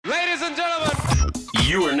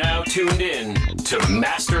tuned in to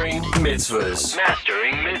Mastering Mitzvahs.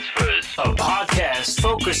 Mastering Mitzvahs. A podcast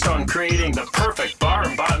focused on creating the perfect bar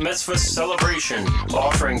and bat mitzvah celebration,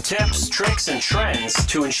 offering tips, tricks, and trends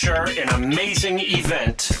to ensure an amazing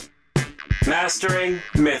event. Mastering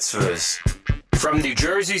Mitzvahs. From New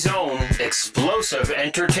Jersey's own Explosive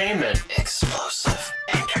Entertainment. Explosive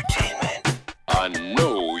Entertainment. I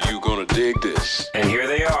know you're gonna dig this. And here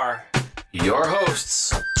they are, your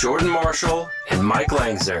hosts, Jordan Marshall and Mike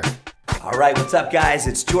Langsner. All right, what's up, guys?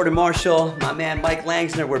 It's Jordan Marshall, my man Mike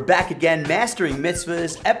Langsner. We're back again, Mastering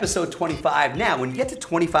Mitzvahs, episode 25. Now, when you get to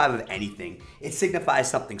 25 of anything, it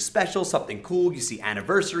signifies something special, something cool. You see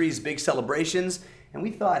anniversaries, big celebrations, and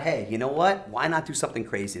we thought, hey, you know what? Why not do something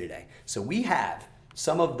crazy today? So we have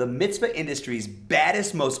some of the mitzvah industry's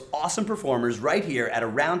baddest, most awesome performers right here at a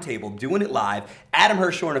round table doing it live. Adam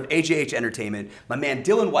Hirschhorn of AJH Entertainment, my man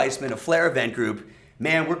Dylan Weissman of Flair Event Group.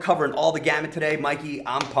 Man, we're covering all the gamut today. Mikey,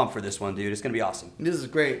 I'm pumped for this one, dude. It's going to be awesome. This is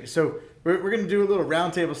great. So we're going to do a little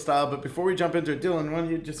roundtable style, but before we jump into it, Dylan, why don't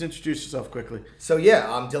you just introduce yourself quickly? So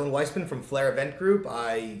yeah, I'm Dylan Weissman from Flair Event Group.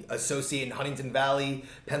 I associate in Huntington Valley,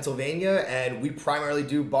 Pennsylvania, and we primarily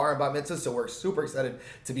do bar and bat mitzvahs, so we're super excited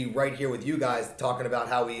to be right here with you guys talking about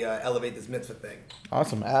how we elevate this mitzvah thing.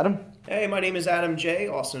 Awesome. Adam? Hey, my name is Adam J.,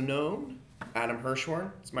 also known Adam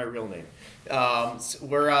Hirschhorn. It's my real name.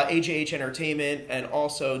 We're AJH Entertainment and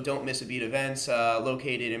also Don't Miss a Beat Events,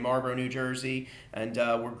 located in Marlboro, New Jersey. And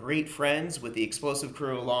we're great friends with the Explosive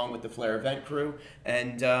crew along with the Flair Event crew.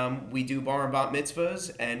 And we do bar and bat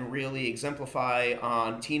mitzvahs and really exemplify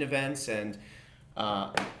on teen events and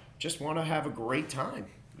just want to have a great time.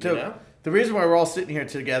 You know? The reason why we're all sitting here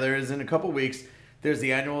together is in a couple weeks, there's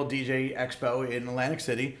the annual DJ Expo in Atlantic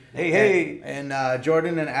City. Hey. And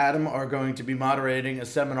Jordan and Adam are going to be moderating a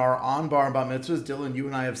seminar on bar and bat mitzvahs. Dylan, you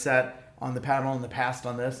and I have sat on the panel in the past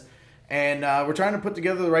on this. And we're trying to put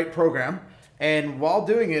together the right program. And while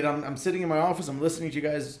doing it, I'm sitting in my office. I'm listening to you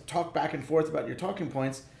guys talk back and forth about your talking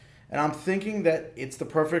points. And I'm thinking that it's the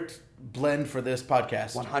perfect blend for this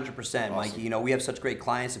podcast. 100%, awesome. Mikey. You know, we have such great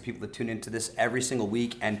clients and people that tune into this every single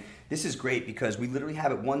week. And this is great because we literally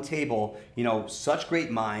have at one table, you know, such great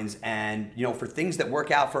minds. And, you know, for things that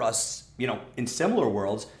work out for us, you know, in similar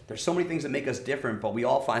worlds, there's so many things that make us different, but we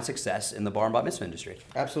all find success in the bar and bat mitzvah industry.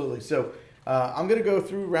 Absolutely. So I'm going to go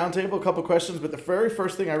through roundtable, a couple questions. But the very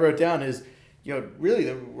first thing I wrote down is, you know,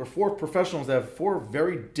 really, we're four professionals that have four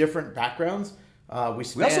very different backgrounds.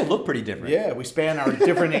 We also look pretty different. Yeah, we span our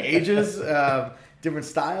different ages, different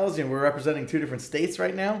styles. You know, we're representing two different states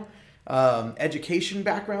right now. Education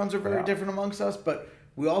backgrounds are very different amongst us, but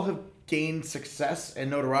we all have gained success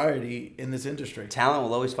and notoriety in this industry. Talent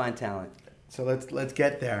will always find talent. So let's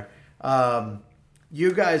get there.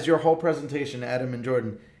 You guys, your whole presentation, Adam and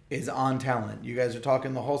Jordan, is on talent. You guys are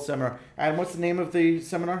talking the whole seminar. Adam, what's the name of the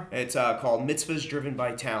seminar? It's called Mitzvahs Driven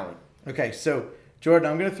by Talent. Okay, so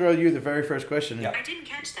Jordan, I'm going to throw you the very first question. I didn't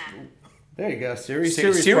catch that. There you go. Siri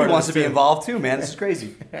wants to be involved too, man. This is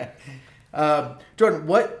crazy. Jordan,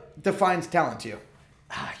 what defines talent to you?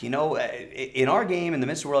 You know, in our game, in the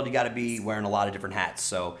mitzvah world, you got to be wearing a lot of different hats.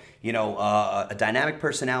 So, you know, a dynamic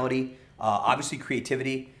personality, obviously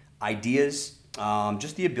creativity, ideas,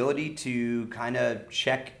 just the ability to kind of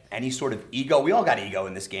check any sort of ego. We all got ego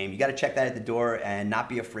in this game. You got to check that at the door and not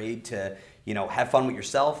be afraid to, you know, have fun with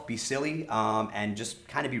yourself, be silly, and just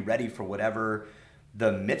kind of be ready for whatever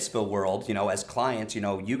the mitzvah world, you know, as clients, you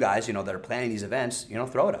know, you guys, you know, that are planning these events, you know,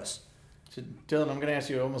 throw at us. So, Dylan, I'm going to ask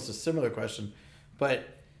you almost a similar question, but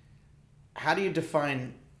how do you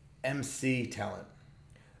define MC talent?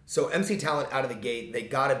 So MC talent out of the gate, they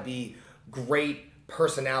gotta be great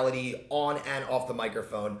personality on and off the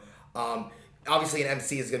microphone. Obviously, an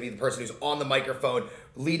MC is gonna be the person who's on the microphone,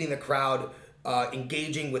 leading the crowd,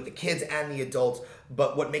 engaging with the kids and the adults.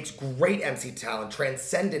 But what makes great MC talent,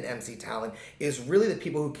 transcendent MC talent, is really the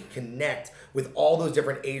people who can connect with all those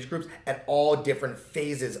different age groups at all different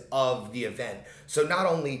phases of the event. So not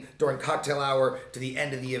only during cocktail hour to the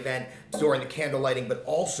end of the event, during the candle lighting, but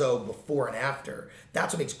also before and after.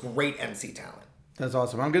 That's what makes great MC talent. That's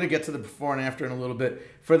awesome. I'm going to get to the before and after in a little bit.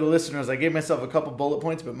 For the listeners, I gave myself a couple bullet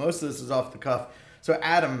points, but most of this is off the cuff. So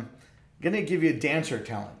Adam, I'm going to give you a dancer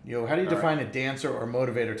talent. You know, how do you define a dancer or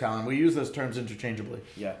motivator talent? We use those terms interchangeably.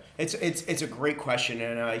 Yeah, it's a great question,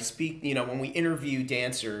 and I speak. You know, when we interview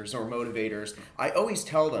dancers or motivators, I always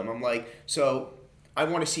tell them, I'm like, so I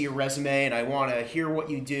want to see your resume and I want to hear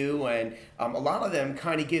what you do, and a lot of them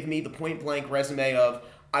kind of give me the point blank resume of,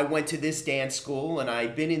 I went to this dance school and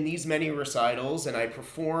I've been in these many recitals and I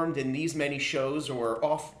performed in these many shows or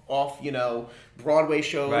off you know, Broadway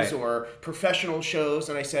shows or professional shows,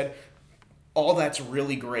 and I said, all that's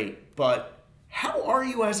really great, but how are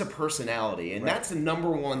you as a personality? And that's the number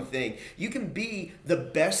one thing. You can be the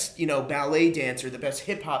best, ballet dancer, the best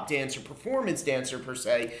hip hop dancer, performance dancer per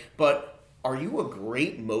se, but are you a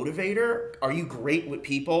great motivator? Are you great with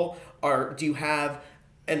people? Or do you have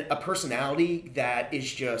a personality that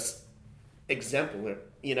is just exemplary?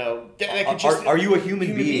 That could just, are you a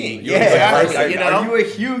human being? Yeah, exactly. Are you a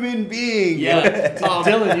human being? Yeah.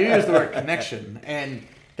 Dylan, you used the word connection, and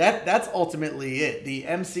that's ultimately it. The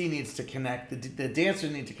MC needs to connect. The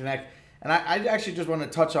dancers need to connect. And I actually just want to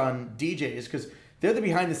touch on DJs because they're the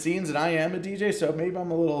behind the scenes, and I am a DJ, so maybe I'm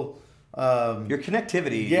a little. Your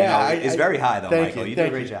connectivity is I very high, though, Michael. You do a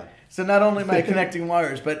great job. So not only am I connecting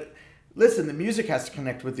wires, but listen, the music has to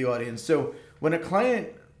connect with the audience. So when a client,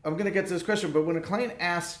 I'm going to get to this question, but when a client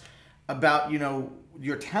asks about,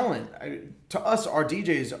 your talent, to us, our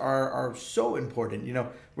DJs are so important.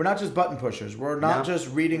 We're not just button pushers. We're not just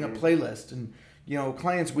reading a playlist. And,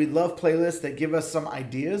 clients, we love playlists that give us some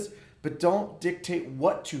ideas, but don't dictate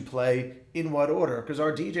what to play in what order, because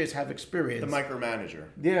our DJs have experience. The micromanager.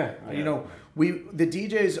 Yeah. The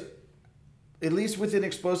DJs, at least within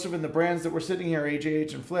Explosive and the brands that we're sitting here,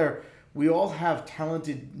 AJH and Flair, we all have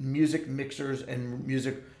talented music mixers and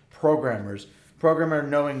music programmers. Programmer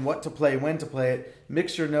knowing what to play, when to play it.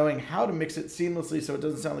 Mixer knowing how to mix it seamlessly so it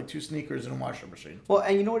doesn't sound like two sneakers in a washing machine. Well,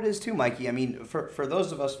 and you know what it is too, Mikey? I mean, for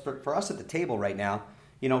those of us, for us at the table right now,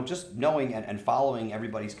 just knowing and following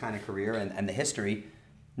everybody's kind of career and the history,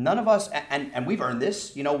 none of us, and we've earned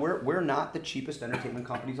this, we're not the cheapest entertainment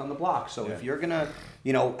companies on the block. So if you're going to,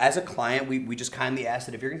 as a client, we just kindly ask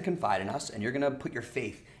that if you're going to confide in us and you're going to put your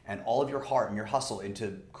faith and all of your heart and your hustle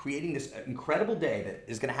into creating this incredible day that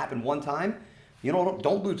is going to happen one time,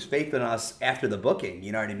 don't lose faith in us after the booking.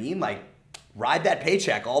 You know what I mean? Like, ride that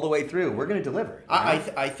paycheck all the way through. We're going to deliver.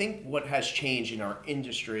 I think what has changed in our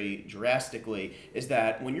industry drastically is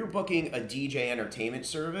that when you're booking a DJ entertainment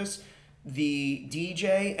service, the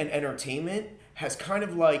DJ and entertainment has kind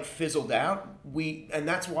of like fizzled out. And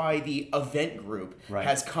that's why the event group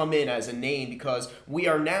has come in as a name, because we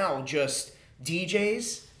are now just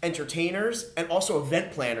DJs, entertainers, and also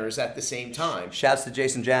event planners at the same time. Shouts to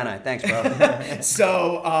Jason Janai. Thanks, bro.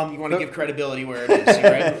 So you want to give credibility where it is,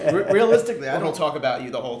 right? Realistically, I don't talk about you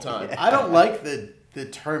the whole time. I don't like the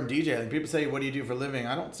term DJ. Like, people say, what do you do for a living?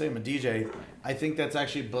 I don't say I'm a DJ. I think that's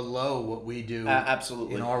actually below what we do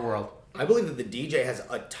absolutely in our world. I believe that the DJ has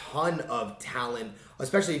a ton of talent,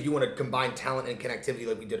 especially if you want to combine talent and connectivity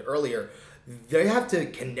like we did earlier. They have to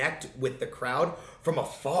connect with the crowd from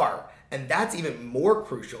afar. And that's even more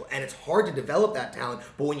crucial. And it's hard to develop that talent.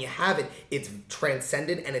 But when you have it, it's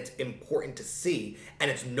transcendent and it's important to see.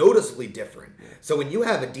 And it's noticeably different. So when you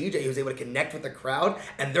have a DJ who's able to connect with the crowd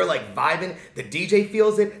and they're like vibing, the DJ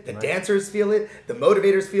feels it, the dancers feel it, the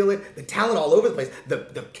motivators feel it, the talent all over the place,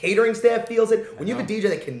 the catering staff feels it. When you have a DJ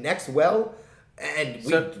that connects well, and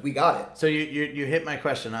we got it. So you hit my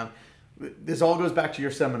question. This all goes back to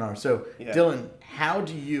your seminar. So Dylan, how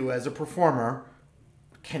do you as a performer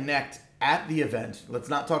connect at the event? Let's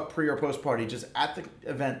not talk pre or post party, just at the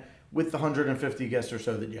event with the 150 guests or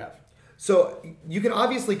so that you have. So you can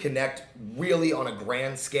obviously connect really on a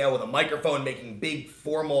grand scale with a microphone, making big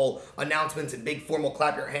formal announcements and big formal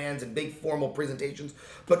clap your hands and big formal presentations.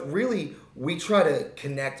 But really, we try to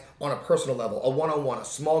connect on a personal level, a one-on-one, a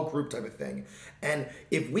small group type of thing. And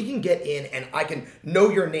if we can get in and I can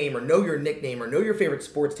know your name or know your nickname or know your favorite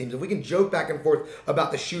sports teams, if we can joke back and forth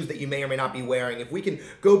about the shoes that you may or may not be wearing, if we can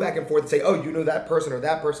go back and forth and say, oh, you know that person or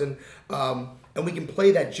that person, and we can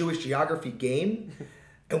play that Jewish geography game,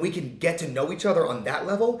 and we can get to know each other on that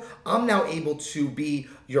level, I'm now able to be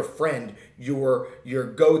your friend, your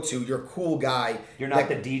go-to, your cool guy. You're not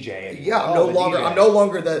the DJ anymore. Yeah, I'm no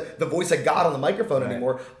longer the voice of God on the microphone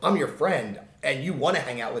anymore. I'm your friend, and you want to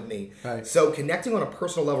hang out with me. Right. So connecting on a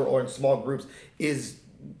personal level or in small groups is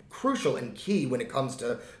crucial and key when it comes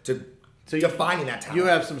to defining that talent. You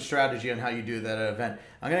have some strategy on how you do that at an event.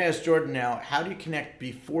 I'm going to ask Jordan now, how do you connect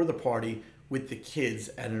before the party with the kids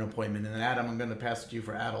at an appointment? And then Adam, I'm going to pass it to you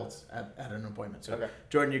for adults at an appointment. So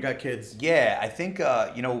Jordan, you got kids. Yeah, I think,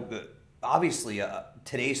 obviously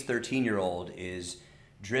today's 13-year-old is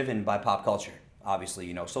driven by pop culture.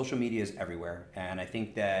 Obviously, social media is everywhere. And I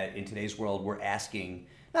think that in today's world, we're asking,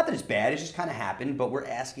 not that it's bad, it's just kind of happened, but we're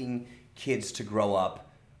asking kids to grow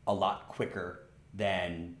up a lot quicker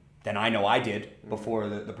than I know I did before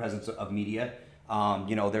the presence of media.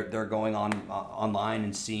 They're going online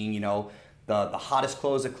and seeing, the hottest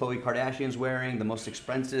clothes that Khloe Kardashian's wearing, the most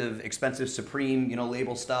expensive Supreme,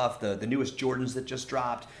 label stuff, the newest Jordans that just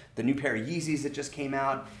dropped, the new pair of Yeezys that just came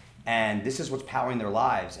out. And this is what's powering their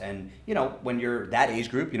lives. And, when you're that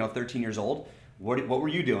age group, 13 years old, what were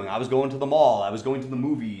you doing? I was going to the mall. I was going to the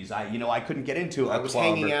movies. I couldn't get into a I was club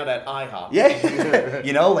hanging out at IHOP.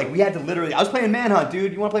 Yeah. Like we had to literally, I was playing Manhunt,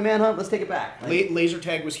 dude. You want to play Manhunt? Let's take it back. Like, Laser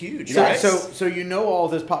tag was huge. Yeah. Right? So you know all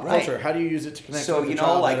this pop Right. culture. How do you use it to connect so with the you know,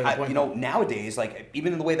 child like at an appointment? nowadays, like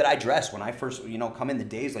even in the way that I dress, when I first come in, the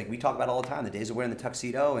days like we talk about all the time, the days of wearing the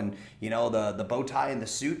tuxedo and the bow tie and the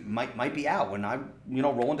suit might be out. When I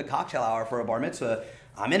roll into cocktail hour for a bar mitzvah,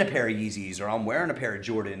 I'm in a pair of Yeezys or I'm wearing a pair of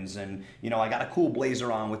Jordans, and I got a cool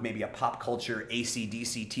blazer on with maybe a pop culture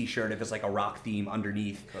AC/DC t-shirt if it's like a rock theme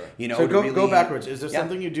underneath. Correct. So go backwards. Is there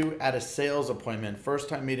something you do at a sales appointment, first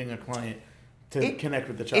time meeting a client, to connect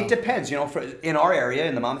with the child? It depends. In our area,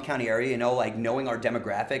 in the Monmouth County area, like knowing our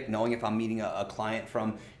demographic, knowing if I'm meeting a client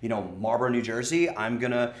from, Marlboro, New Jersey, I'm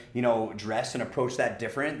going to, dress and approach that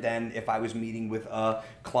different than if I was meeting with a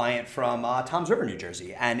client from Toms River, New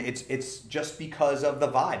Jersey. And it's just because of the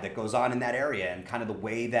vibe that goes on in that area and kind of the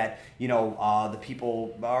way that, the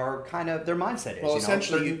people are kind of, their mindset is. Well,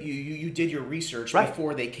 essentially, you did your research Right.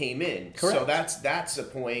 before they came in. Correct. So that's a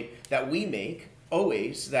point that we make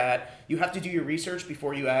always, that you have to do your research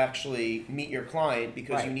before you actually meet your client,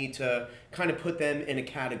 because Right. you need to kind of put them in a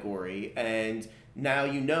category, and now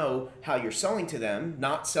you know how you're selling to them,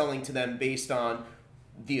 not selling to them based on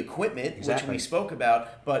the equipment, Exactly. which we spoke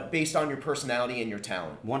about, but based on your personality and your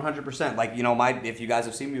talent. 100%. Like, if you guys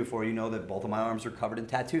have seen me before, you know that both of my arms are covered in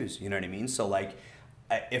tattoos. You know what I mean? So, like,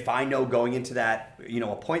 if I know going into that,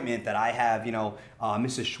 appointment that I have,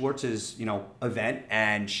 Mrs. Schwartz's, event,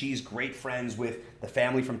 and she's great friends with the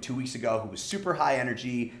family from 2 weeks ago who was super high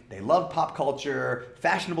energy. They love pop culture.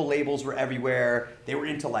 Fashionable labels were everywhere. They were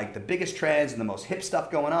into like the biggest trends and the most hip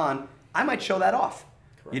stuff going on. I might show that off.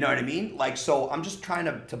 Correct. You know what I mean? Like, so I'm just trying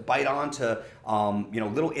to bite on to,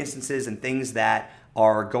 little instances and things that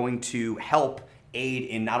are going to help aid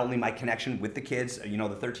in not only my connection with the kids, the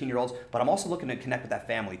 13-year-olds, but I'm also looking to connect with that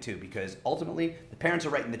family too, because ultimately the parents are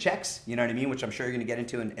writing the checks, you know what I mean, which I'm sure you're going to get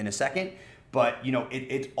into in a second, but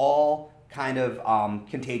it's all kind of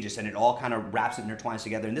contagious, and it all kind of wraps and intertwines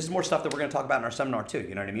together, and this is more stuff that we're going to talk about in our seminar too,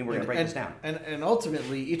 you know what I mean, we're going to break this down. And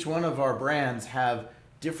ultimately, each one of our brands have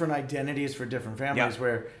different identities for different families,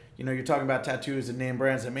 where, you're talking about tattoos and name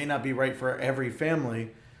brands that may not be right for every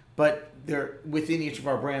family, but they're within each of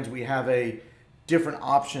our brands, we have a different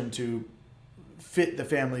option to fit the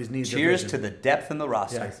family's needs. Cheers to the depth in the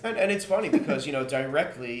roster. Yes. And it's funny because,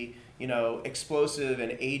 directly, Explosive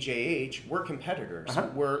and AJH, we're competitors. Uh-huh.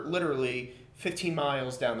 We're literally 15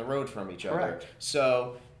 miles down the road from each other. Correct.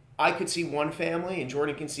 So I could see one family and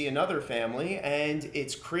Jordan can see another family, and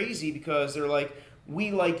it's crazy because they're like,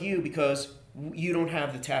 we like you because you don't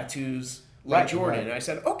have the tattoos like Jordan. Right. And I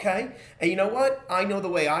said, okay. And you know what? I know the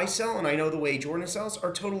way I sell and I know the way Jordan sells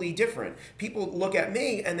are totally different. People look at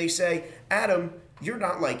me and they say, Adam, you're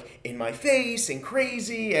not like in my face and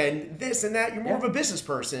crazy and this and that. You're more of a business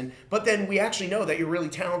person. But then we actually know that you're really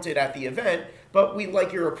talented at the event, but we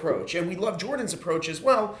like your approach. And we love Jordan's approach as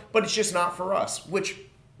well, but it's just not for us. Which,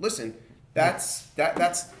 listen, that's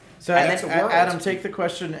So the world. Adam, take the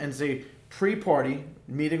question and say, pre-party,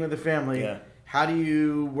 meeting with the family, Yeah. how do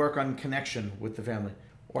you work on connection with the family?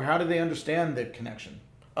 Or how do they understand the connection?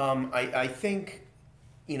 I think,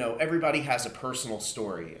 everybody has a personal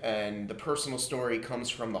story, and the personal story comes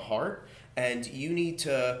from the heart, and you need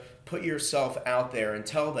to put yourself out there and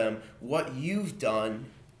tell them what you've done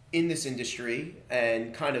in this industry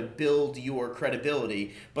and kind of build your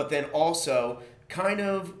credibility, but then also kind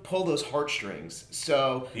of pull those heartstrings.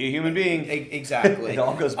 So Be a human being. Exactly. It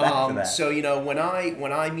all goes back to that. So when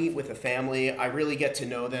I meet with a family, I really get to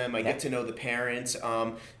know them. I get to know the parents,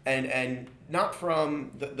 and not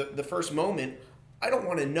from the first moment. I don't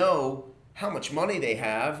want to know how much money they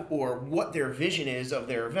have or what their vision is of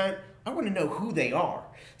their event. I want to know who they are.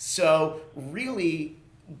 So really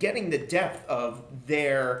getting the depth of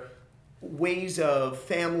their ways of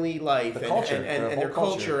family life The culture, and their their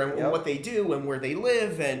whole culture. culture and Yep. what they do and where they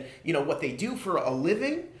live and what they do for a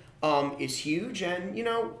living is huge. And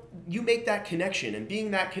you make that connection, and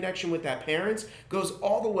being that connection with that parents goes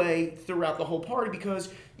all the way throughout the whole party, because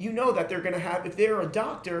that they're going to have, if they're a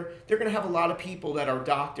doctor, they're going to have a lot of people that are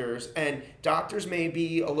doctors, and doctors may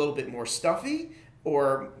be a little bit more stuffy,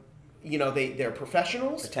 or they're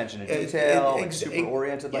professionals. Attention to detail, like super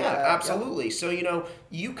oriented like that. Yeah, absolutely. So,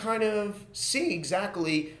 you kind of see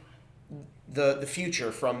exactly the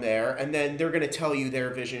future from there, and then they're going to tell you their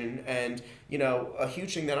vision. And, a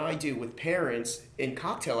huge thing that I do with parents in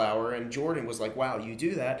cocktail hour, and Jordan was like, wow, you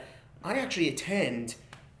do that. I actually attend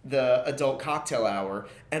the adult cocktail hour,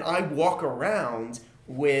 and I walk around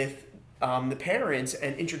with the parents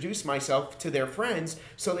and introduce myself to their friends,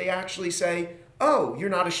 so they actually say, oh, you're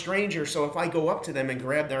not a stranger, so if I go up to them and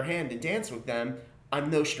grab their hand and dance with them, I'm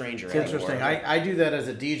no stranger It's anymore. interesting. I do that as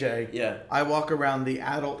a DJ. Yeah. I walk around the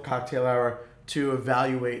adult cocktail hour to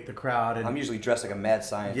evaluate the crowd. And I'm usually dressed like a mad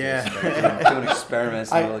scientist. Yeah. Like, doing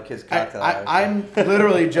experiments in the little kids' cocktail hours. I'm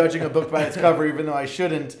literally judging a book by its cover, even though I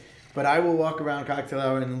shouldn't. But I will walk around cocktail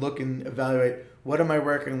hour and look and evaluate what am I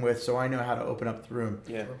working with, so I know how to open up the room.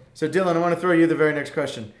 Yeah. So Dylan, I want to throw you the very next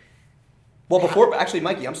question. Well, actually,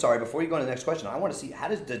 Mikey, I'm sorry. Before you go on to the next question, I want to see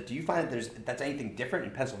do you find that that's anything different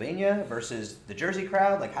in Pennsylvania versus the Jersey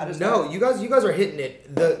crowd? Like, how does No, that? you guys are hitting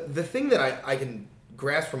it. The thing that I can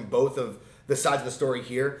grasp from both of the sides of the story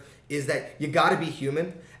here is that you got to be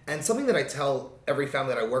human. And something that I tell every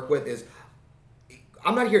family that I work with is,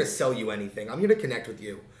 I'm not here to sell you anything. I'm here to connect with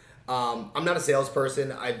you. I'm not a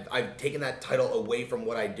salesperson. I've taken that title away from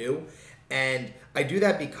what I do, and I do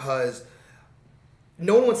that because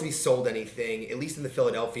no one wants to be sold anything, at least in the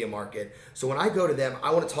Philadelphia market. So when I go to them,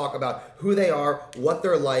 I want to talk about who they are, what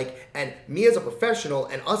they're like, and me as a professional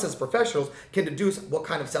and us as professionals can deduce what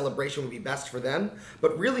kind of celebration would be best for them.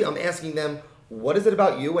 But really, I'm asking them, what is it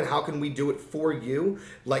about you and how can we do it for you?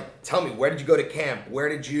 Like, tell me, where did you go to camp? Where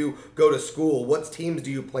did you go to school? What teams do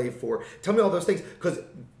you play for? Tell me all those things, because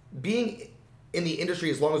being in the industry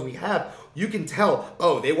as long as we have, you can tell,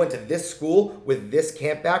 oh, they went to this school with this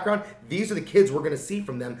camp background. These are the kids we're going to see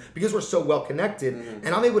from them because we're so well connected. Mm-hmm.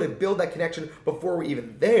 And I'm able to build that connection before we're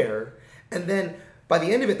even there. And then by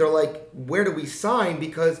the end of it, they're like, where do we sign?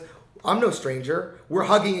 Because I'm no stranger. We're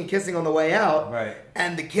hugging and kissing on the way out. Right.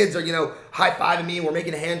 And the kids are, high-fiving me. We're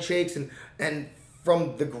making handshakes. And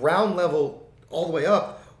from the ground level all the way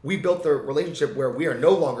up, we built the relationship where we are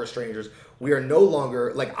no longer strangers. We are no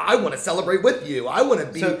longer, like, I want to celebrate with you. I want to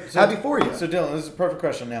be happy for you. So Dylan, this is a perfect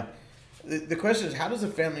question now. The question is, how does a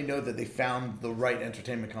family know that they found the right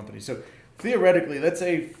entertainment company? So theoretically, let's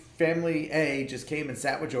say family A just came and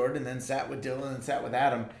sat with Jordan and then sat with Dylan and sat with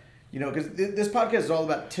Adam. Because this podcast is all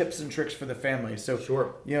about tips and tricks for the family. So,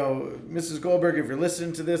 sure. Mrs. Goldberg, if you're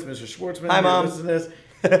listening to this, Mr. Schwartzman, Hi, if Mom. you're listening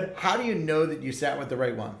to this, how do you know that you sat with the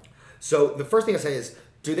right one? So the first thing I say is,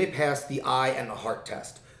 do they pass the eye and the heart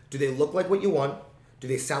test? Do they look like what you want? Do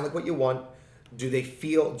they sound like what you want? Do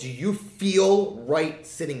you feel right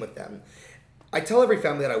sitting with them? I tell every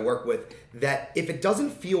family that I work with that if it doesn't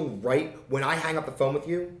feel right when I hang up the phone with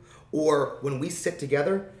you or when we sit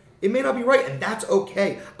together, it may not be right, and that's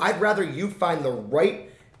okay. I'd rather you find the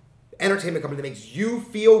right entertainment company that makes you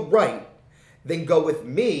feel right than go with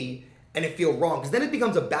me and it feel wrong. Because then it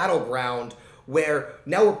becomes a battleground where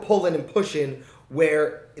now we're pulling and pushing,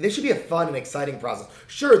 where this should be a fun and exciting process.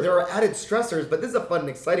 Sure, there are added stressors, but this is a fun and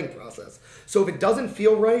exciting process. So if it doesn't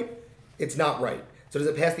feel right, it's not right. So does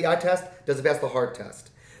it pass the eye test? Does it pass the heart test?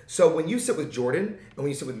 So when you sit with Jordan, and when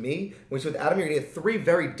you sit with me, when you sit with Adam, you're gonna get 3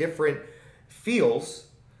 very different feels.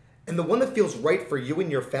 And the one that feels right for you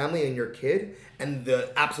and your family and your kid, and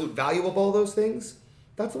the absolute value of all those things,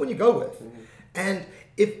 that's the one you go with. Mm-hmm. And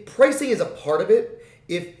if pricing is a part of it,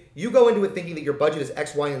 if you go into it thinking that your budget is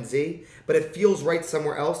X, Y, and Z, but it feels right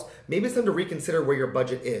somewhere else, maybe it's time to reconsider where your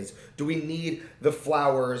budget is. Do we need the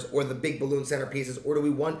flowers or the big balloon centerpieces, or do we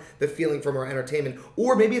want the feeling from our entertainment?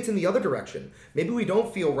 Or maybe it's in the other direction. Maybe we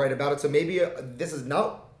don't feel right about it, so maybe this is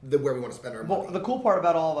not where we want to spend our money. Well, the cool part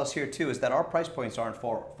about all of us here too is that our price points aren't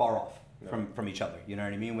far off from each other. You know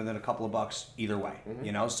what I mean? Within a couple of bucks either way.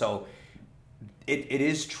 Mm-hmm. So it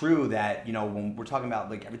is true that when we're talking about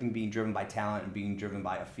like everything being driven by talent and being driven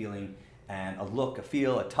by a feeling and a look, a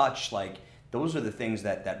feel, a touch, like those are the things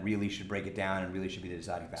that really should break it down and really should be the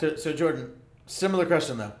deciding factor. So Jordan, similar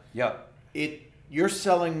question though. Yeah. You're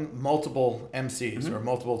selling multiple MCs or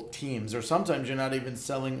multiple teams, or sometimes you're not even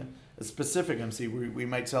selling a specific MC. We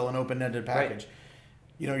might sell an open-ended package.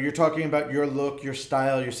 Right. You're talking about your look, your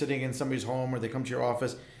style. You're sitting in somebody's home or they come to your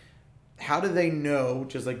office. How do they know,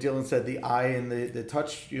 just like Dylan said, the eye and the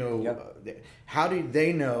touch, how do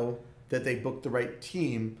they know that they booked the right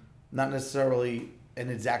team, not necessarily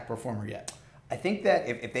an exact performer yet? I think that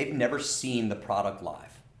if they've never seen the product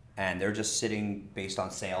live and they're just sitting based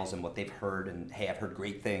on sales and what they've heard and, hey, I've heard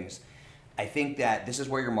great things, I think that this is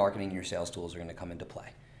where your marketing and your sales tools are going to come into play.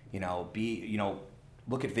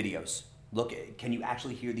 Look at videos. Can you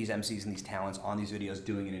actually hear these MCs and these talents on these videos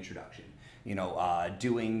doing an introduction?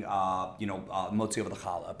 Doing Motzi over the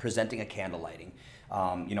challah, presenting a candle lighting.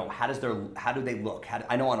 How do they look?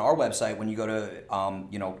 I know on our website when you go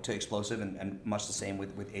to Explosive and much the same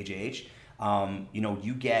with AJH,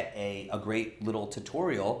 you get a great little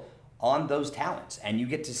tutorial on those talents, and you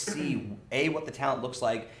get to see A, what the talent looks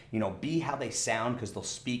like, B, how they sound, because they'll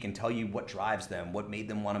speak and tell you what drives them, what made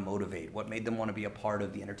them want to motivate, what made them want to be a part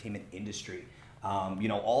of the entertainment industry.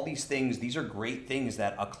 All these things, these are great things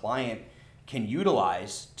that a client can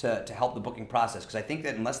utilize to help the booking process. Because I think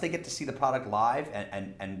that unless they get to see the product live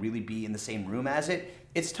and really be in the same room as it,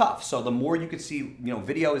 it's tough. So the more you could see,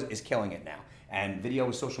 video is killing it now. And video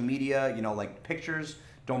with social media, like pictures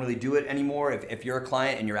don't really do it anymore. If you're a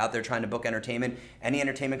client and you're out there trying to book entertainment, any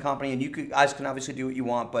entertainment company, and you guys can obviously do what you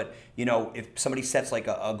want, but if somebody sets like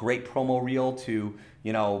a great promo reel to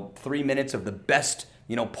 3 minutes of the best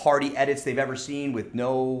party edits they've ever seen with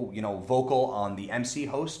no vocal on the MC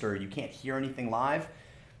host, or you can't hear anything live,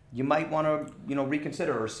 you might want to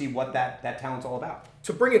reconsider or see what that talent's all about.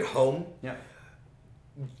 To bring it home, Yeah.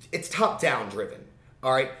 it's top down driven.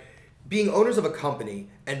 All right. Being owners of a company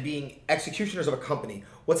and being executioners of a company,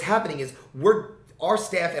 what's happening is our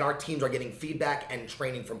staff and our teams are getting feedback and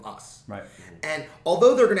training from us. Right. And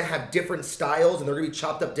although they're going to have different styles and they're going to be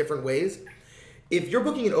chopped up different ways, if you're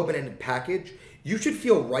booking an open-ended package, you should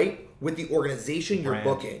feel right with the organization you're Brand.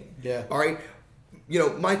 booking. Yeah. All right.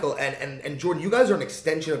 Michael and Jordan, you guys are an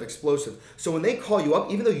extension of Explosive. So when they call you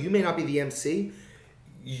up, even though you may not be the MC,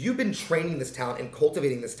 you've been training this talent and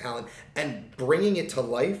cultivating this talent and bringing it to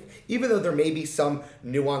life, even though there may be some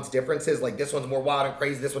nuanced differences, like this one's more wild and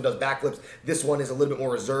crazy, this one does backflips, this one is a little bit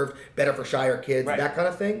more reserved, better for shyer kids, Right. that kind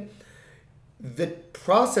of thing. The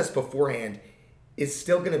process beforehand is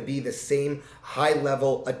still going to be the same high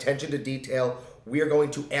level attention to detail. We are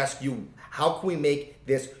going to ask you, how can we make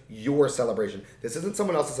this your celebration? This isn't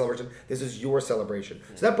someone else's celebration, this is your celebration.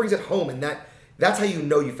 So that brings it home, and that's how you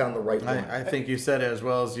know you found the right one. I think you said it as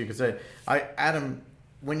well as you could say. Adam,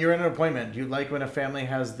 when you're in an appointment, do you like when a family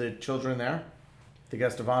has the children there, the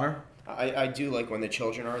guest of honor? I do like when the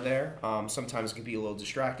children are there. Sometimes it can be a little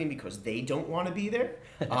distracting because they don't want to be there,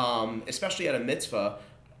 especially at a mitzvah.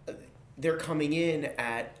 They're coming in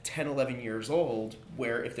at 10, 11 years old,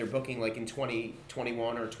 where if they're booking like in 20,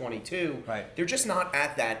 21, or 22, Right. they're just not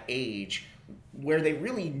at that age where they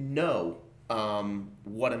really know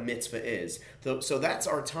what a mitzvah is. So that's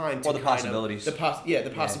our time to Or the possibilities.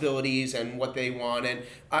 The possibilities and what they want. And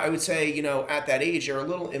I would say, at that age, they're a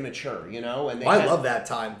little immature, and I love that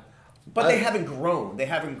time. but they haven't grown. They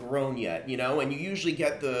haven't grown yet, and you usually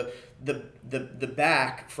get the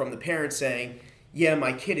back from the parents saying, yeah,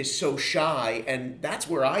 my kid is so shy. And that's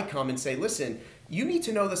where I come and say, listen, you need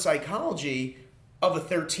to know the psychology of a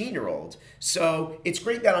 13-year-old. So it's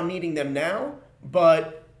great that I'm meeting them now,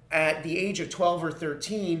 but at the age of 12 or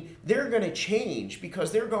 13, they're going to change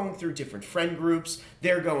because they're going through different friend groups.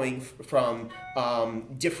 They're going from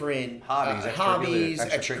different Hobbies,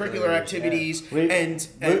 extracurricular activities.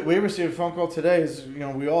 We received a phone call today.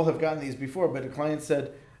 We all have gotten these before, but a client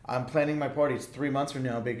said, I'm planning my parties 3 months from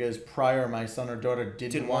now because prior my son or daughter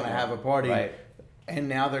didn't want to have a party. Right. And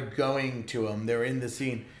now they're going to them. They're in the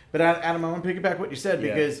scene. But Adam, I want to piggyback what you said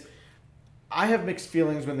because I have mixed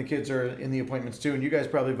feelings when the kids are in the appointments too, and you guys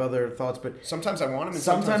probably have other thoughts, but sometimes I want them and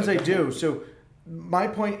sometimes I don't. do. So my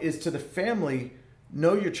point is to the family,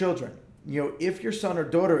 know your children. If your son or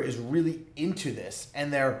daughter is really into this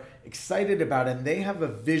and they're excited about it and they have a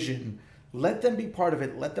vision, let them be part of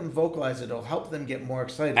it. Let them vocalize it. It'll help them get more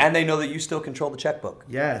excited. And they know that you still control the checkbook.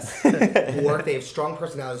 Yes. Or if they have strong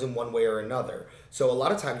personalities in one way or another. So a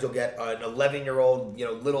lot of times you'll get an 11-year-old,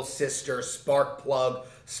 little sister, spark plug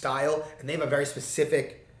style, and they have a very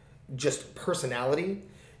specific just personality.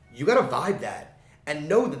 You got to vibe that and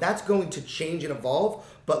know that that's going to change and evolve.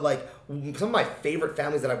 But like some of my favorite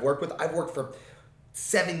families that I've worked with, I've worked for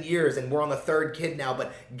 7 years and we're on the third kid now,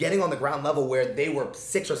 but getting on the ground level where they were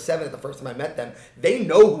 6 or 7 at the first time I met them, they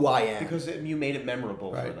know who I am. Because you made it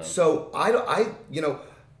memorable for them. So I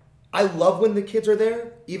love when the kids are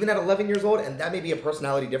there, even at 11 years old, and that may be a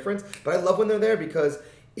personality difference, but I love when they're there because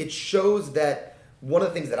it shows that one of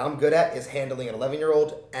the things that I'm good at is handling an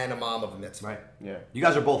 11-year-old and a mom of a mitzvah. Right. Yeah. You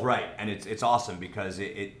guys are both right, and it's awesome because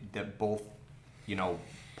that both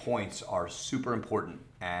points are super important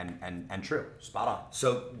and true, spot on.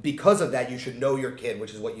 So because of that, you should know your kid,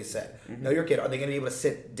 which is what you said. Know your kid. Are they going to be able to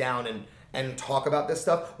sit down and talk about this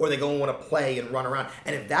stuff, or are they going to want to play and run around?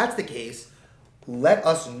 And if that's the case, let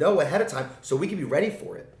us know ahead of time so we can be ready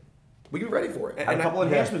for it. We can be ready for it. Have a couple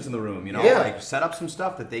enhancements in the room, Yeah. like set up some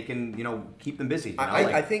stuff that they can, keep them busy.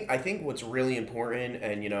 I think what's really important,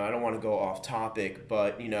 and I don't want to go off topic,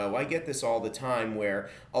 but I get this all the time where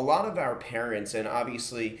a lot of our parents, and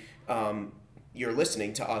obviously you're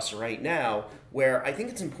listening to us right now, where I think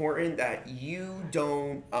it's important that you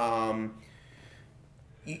don't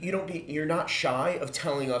you're not shy of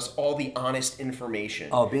telling us all the honest information.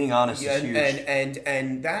 Oh, being honest is huge.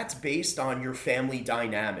 And that's based on your family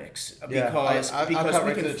dynamics. Yeah, Because I'll because cut we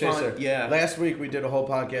right to can the chase there. yeah. Last week we did a whole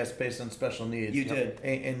podcast based on special needs. You did.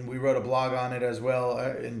 And we wrote a blog on it as well.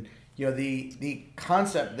 And the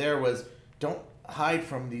concept there was don't hide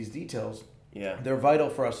from these details. Yeah. They're vital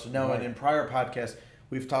for us to know. Right. And in prior podcasts,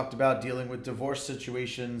 we've talked about dealing with divorce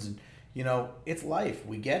situations and it's life.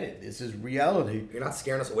 We get it. This is reality. You're not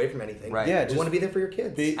scaring us away from anything. Right. Yeah, We want to be there for your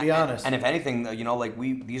kids. Be honest. And if anything,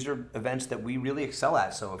 these are events that we really excel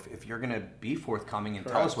at. So if you're going to be forthcoming and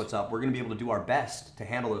tell us Correct. what's up, we're going to be able to do our best to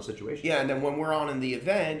handle those situations. Yeah, and then when we're on in the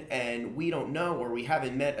event and we don't know or we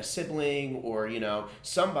haven't met a sibling or,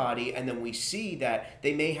 somebody, and then we see that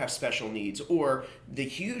they may have special needs, or the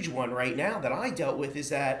huge one right now that I dealt with is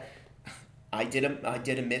that I did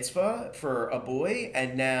a mitzvah for a boy,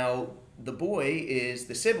 and now the boy is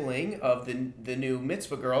the sibling of the new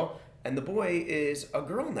mitzvah girl, and the boy is a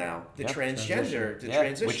girl now, the transgender, the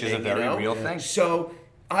transitioning, which is a very real thing. So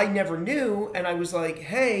I never knew, and I was like,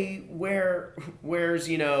 "Hey, where's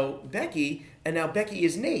Becky?" And now Becky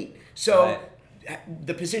is Nate. So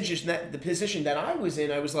the position that I was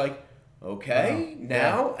in, I was like, okay,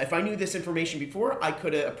 now if I knew this information before, I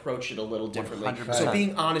could have approached it a little differently. 100%. So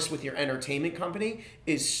being honest with your entertainment company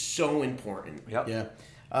is so important. Yep. Yeah.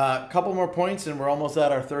 A couple more points, and we're almost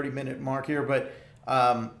at our 30-minute mark here. But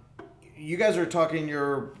you guys are talking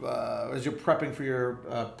as you're prepping for your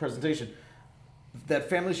presentation, that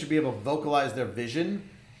families should be able to vocalize their vision.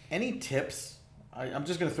 Any tips? I'm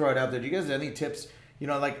just going to throw it out there. Do you guys have any tips?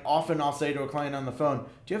 Often I'll say to a client on the phone,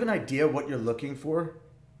 do you have an idea what you're looking for?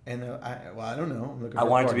 And I don't know. I'm looking for I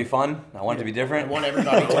want a it to be party. fun. I want it to be different. I want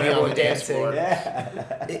everybody to be on the dance dancing. floor.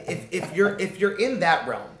 If you're in that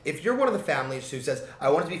realm, if you're one of the families who says, I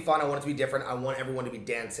want it to be fun, I want it to be different, I want everyone to be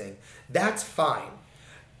dancing, that's fine.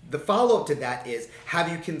 The follow-up to that is,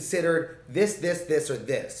 have you considered this, or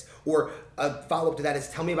this? Or a follow-up to that is,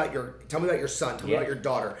 tell me about your son, tell me about your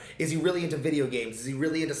daughter. Is he really into video games? Is he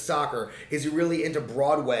really into soccer? Is he really into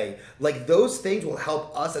Broadway? Like, those things will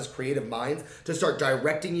help us as creative minds to start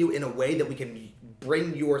directing you in a way that we can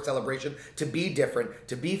bring your celebration to be different,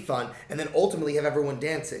 to be fun, and then ultimately have everyone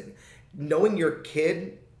dancing. Knowing your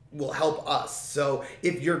kid will help us. So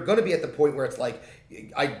if you're going to be at the point where it's like,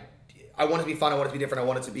 I want it to be fun, I want it to be different, I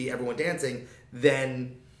want it to be everyone dancing,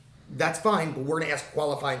 then that's fine, but we're going to ask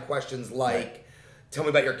qualifying questions like, tell me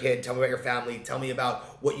about your kid, tell me about your family, tell me about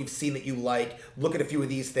what you've seen that you like, look at a few of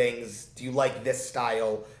these things, do you like this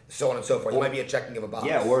style, so on and so forth. It might be a checking of a box.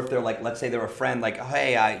 Yeah, or if they're like, let's say they're a friend, like,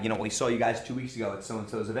 hey, we saw you guys 2 weeks ago at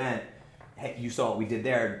so-and-so's event. Hey, you saw what we did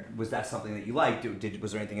there. Was that something that you liked?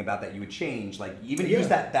 Was there anything about that you would change? Like, even use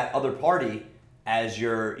that other party as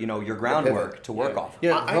your groundwork to work off.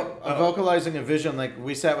 Yeah, vocalizing a vision. Like,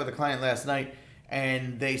 we sat with a client last night,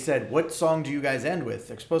 and they said, what song do you guys end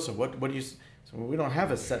with? Explosive. What do you... So we don't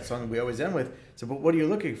have a set song that we always end with. So, but what are you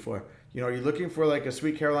looking for? Are you looking for like a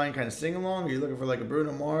Sweet Caroline kind of sing-along? Are you looking for like a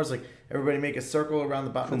Bruno Mars? Like, everybody make a circle around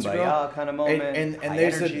the bottom of the Kumbaya kind of moment, And high they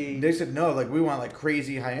energy. said, no, like, we want like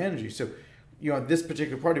crazy high energy. So, this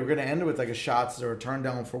particular party, we're going to end it with like a shots or a turn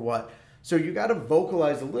down for what? So you got to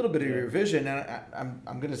vocalize a little bit of your vision. And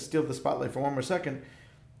I'm going to steal the spotlight for one more second.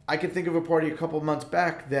 I can think of a party a couple months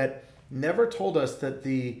back that never told us that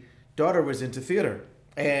the daughter was into theater.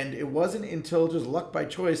 And it wasn't until just luck by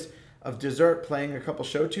choice of Dessert playing a couple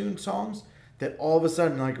show tune songs that all of a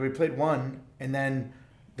sudden, like, we played one, and then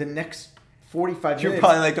the next 45 You're minutes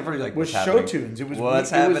probably like the first, like, was what's show happening? tunes. It was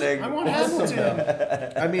What's it was happening? I want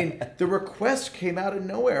Hamilton. I mean, the request came out of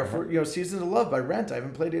nowhere for Seasons of Love by Rent. I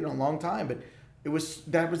haven't played it in a long time, but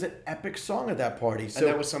that was an epic song at that party. So And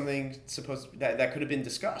that was something that could have been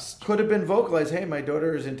discussed. could have been vocalized. Hey, my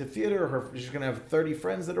daughter is into theater. She's gonna have 30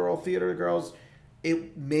 friends that are all theater girls.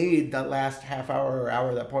 It made that last half hour or hour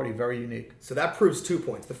of that party very unique. So that proves 2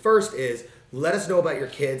 points. The first is, let us know about your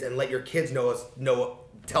kids and let your kids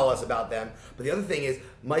tell us about them. But the other thing is,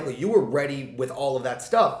 Michael, you were ready with all of that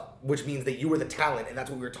stuff, which means that you were the talent, and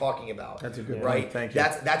that's what we were talking about. That's a good point. right? Thank you.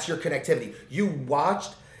 That's your connectivity. You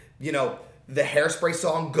watched, the Hairspray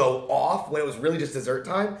song go off when it was really just dessert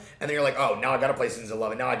time, and then you're like, oh, now I gotta play Seasons of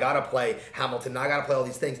Love, and now I gotta play Hamilton, now I gotta play all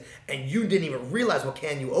these things, and you didn't even realize what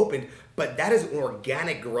can you opened, but that is an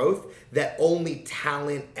organic growth that only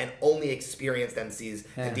talent and only experienced MCs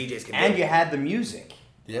and DJs can do. And you had the music.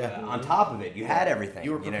 Yeah. On top of it, you had everything.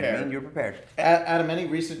 You were know what I mean? prepared. You were prepared. Adam, any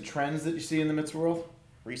recent trends that you see in the mitzvah world?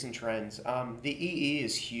 Recent trends. The EE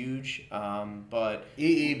is huge, but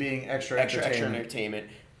EE being extra extra entertainment.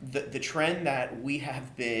 The trend that we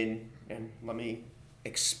have been, and let me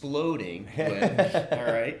exploding with, all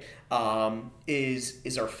right,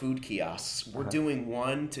 is our food kiosks. We're doing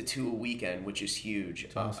 1 to 2 a weekend, which is huge.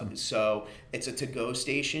 Awesome. So it's a to-go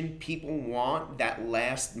station. People want that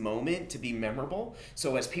last moment to be memorable.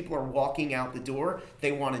 So as people are walking out the door,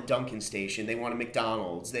 they want a Dunkin' station. They want a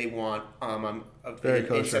McDonald's. They want Very in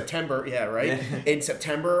kosher. September, yeah, right. In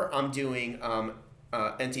September, I'm doing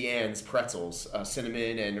Auntie Anne's pretzels,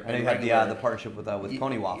 cinnamon and And you regular. have the partnership with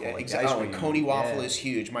Coney Waffle. Yeah, like exactly. ice cream. Coney Waffle Yeah. is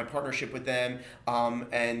huge. My partnership with them,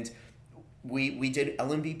 and we did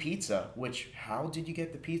L&B Pizza. Which, how did you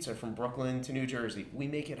get the pizza from Brooklyn to New Jersey? We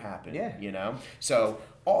make it happen. Yeah. You know. So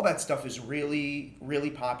all that stuff is really,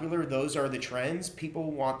 really popular. Those are the trends. People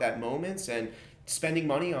want that moments, and spending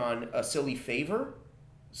money on a silly favor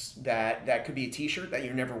that could be a T-shirt that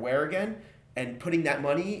you never wear again. And putting that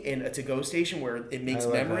money in a to-go station where it makes I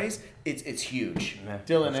like memories, it's huge. Yeah,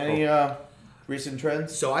 Dylan, that's any cool. recent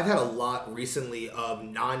trends? So I've had a lot recently of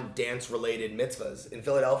non-dance related mitzvahs in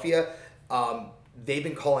Philadelphia. They've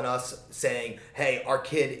been calling us saying, "Hey, our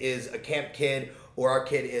kid is a camp kid, or our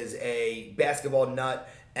kid is a basketball nut,"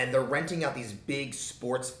 and they're renting out these big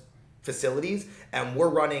sports facilities, and we're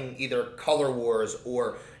running either Color Wars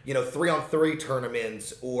or 3-on-3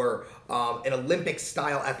 tournaments or an Olympic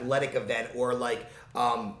style athletic event or like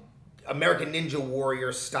American Ninja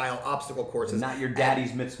Warrior style obstacle courses. Not your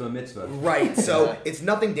daddy's mitzvah. Right, so it's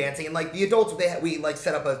nothing dancing, and like the adults, we like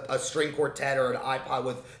set up a string quartet or an iPod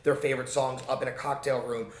with their favorite songs up in a cocktail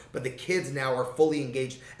room. But the kids now are fully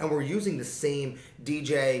engaged, and we're using the same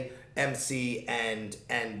DJ, MC, and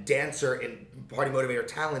dancer and party motivator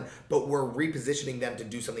talent, but we're repositioning them to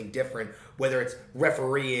do something different. Whether it's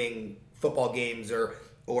refereeing football games or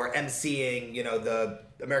MCing, the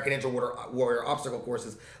American Ninja Warrior obstacle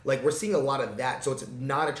courses. Like, we're seeing a lot of that, so it's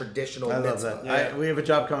not a traditional I love mitzvah. that. We have a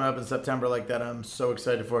job coming up in September like that. I'm so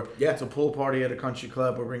excited for. Yeah. It's a pool party at a country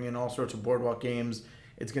club. We're bringing in all sorts of boardwalk games.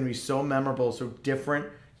 It's going to be so memorable, so different.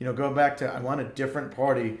 Go back to I want a different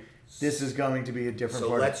party. This is going to be a different So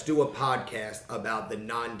party. let's do a podcast about the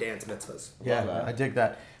non-dance mitzvahs. Yeah, I dig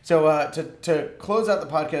that. So to close out the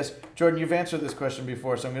podcast, Jordan, you've answered this question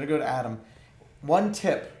before, so I'm going to go to Adam. One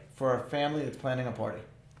tip for a family that's planning a party.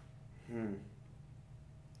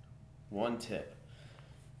 One tip.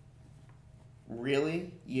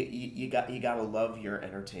 Really, you gotta love your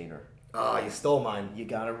entertainer. Ah, you stole mine. You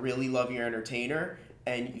gotta really love your entertainer,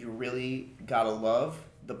 and you really gotta love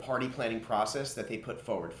the party planning process that they put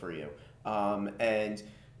forward for you. And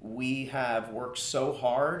we have worked so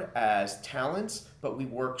hard as talents, but we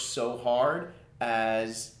work so hard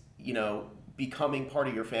as becoming part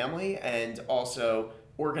of your family and also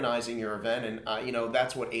organizing your event. And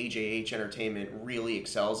that's what AJH Entertainment really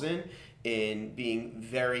excels in being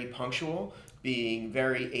very punctual, being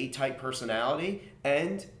very A-type personality,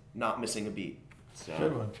 and not missing a beat. So.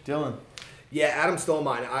 Good one. Dylan. Yeah, Adam stole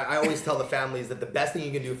mine. I always tell the families that the best thing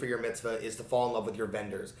you can do for your mitzvah is to fall in love with your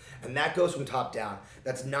vendors. And that goes from top down.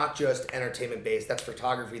 That's not just entertainment based, that's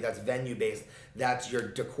photography, that's venue based, that's your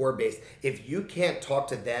decor based. If you can't talk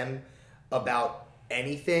to them about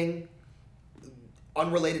anything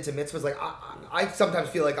unrelated to mitzvahs, like I sometimes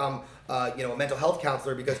feel like I'm a mental health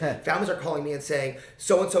counselor because families are calling me and saying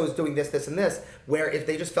so and so is doing this, this, and this. Where if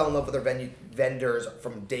they just fell in love with their vendors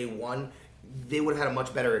from day one, they would have had a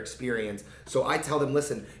much better experience. So I tell them,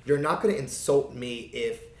 listen, you're not going to insult me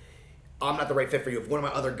if I'm not the right fit for you, if one of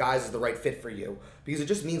my other guys is the right fit for you, because it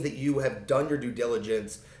just means that you have done your due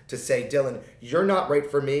diligence to say, Dylan, you're not right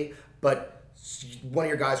for me, but one of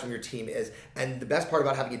your guys from your team is. And the best part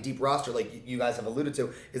about having a deep roster, like you guys have alluded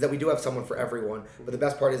to, is that we do have someone for everyone. But the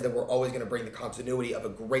best part is that we're always going to bring the continuity of a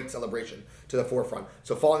great celebration to the forefront.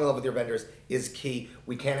 So falling in love with your vendors is key.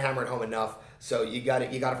 We can't hammer it home enough. So you got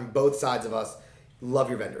it from both sides of us. Love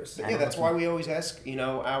your vendors. Yeah, that's why we always ask,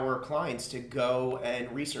 our clients to go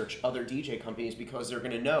and research other DJ companies, because they're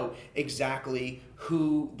going to know exactly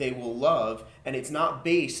who they will love, and it's not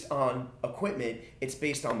based on equipment, it's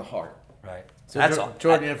based on the heart. Right. So That's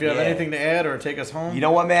Jordan, if you have yeah. anything to add or take us home. You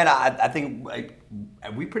know what, man? I think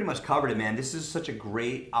we pretty much covered it, man. This is such a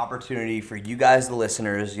great opportunity for you guys, the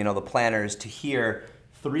listeners, the planners, to hear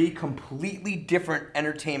 3 completely different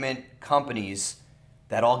entertainment companies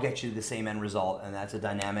that all get you to the same end result, and that's a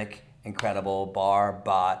dynamic, incredible bar,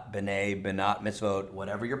 bot, b'nai, benat, mitzvot,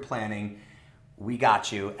 whatever you're planning. We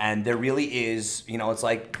got you. And there really is, it's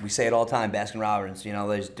like we say it all the time, Baskin Robbins,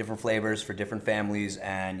 there's different flavors for different families,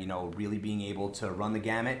 and, really being able to run the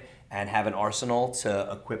gamut and have an arsenal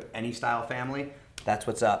to equip any style family. That's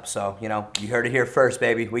what's up. So, you heard it here first,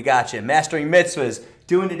 baby. We got you. Mastering Mitzvahs,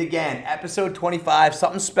 doing it again. Episode 25,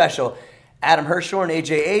 something special. Adam Hirschhorn,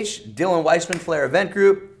 AJH, Dylan Weissman, Flair Event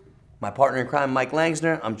Group. My partner in crime, Mike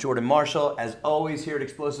Langsner. I'm Jordan Marshall. As always, here at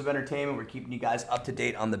Explosive Entertainment, we're keeping you guys up to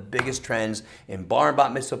date on the biggest trends in bar and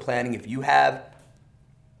bat mitzvah planning. If you have,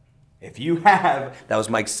 that was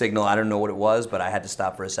Mike's signal. I don't know what it was, but I had to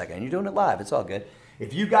stop for a second. And you're doing it live. It's all good.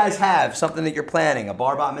 If you guys have something that you're planning, a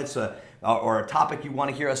bar bat mitzvah, or a topic you want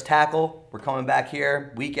to hear us tackle, we're coming back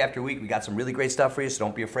here week after week. We got some really great stuff for you, so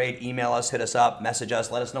don't be afraid. Email us, hit us up, message us,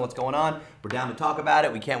 let us know what's going on. We're down to talk about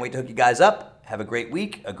it. We can't wait to hook you guys up. Have a great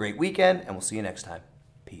week, a great weekend, and we'll see you next time.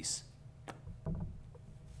 Peace.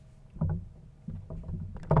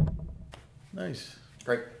 Nice.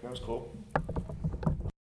 Great. That was cool.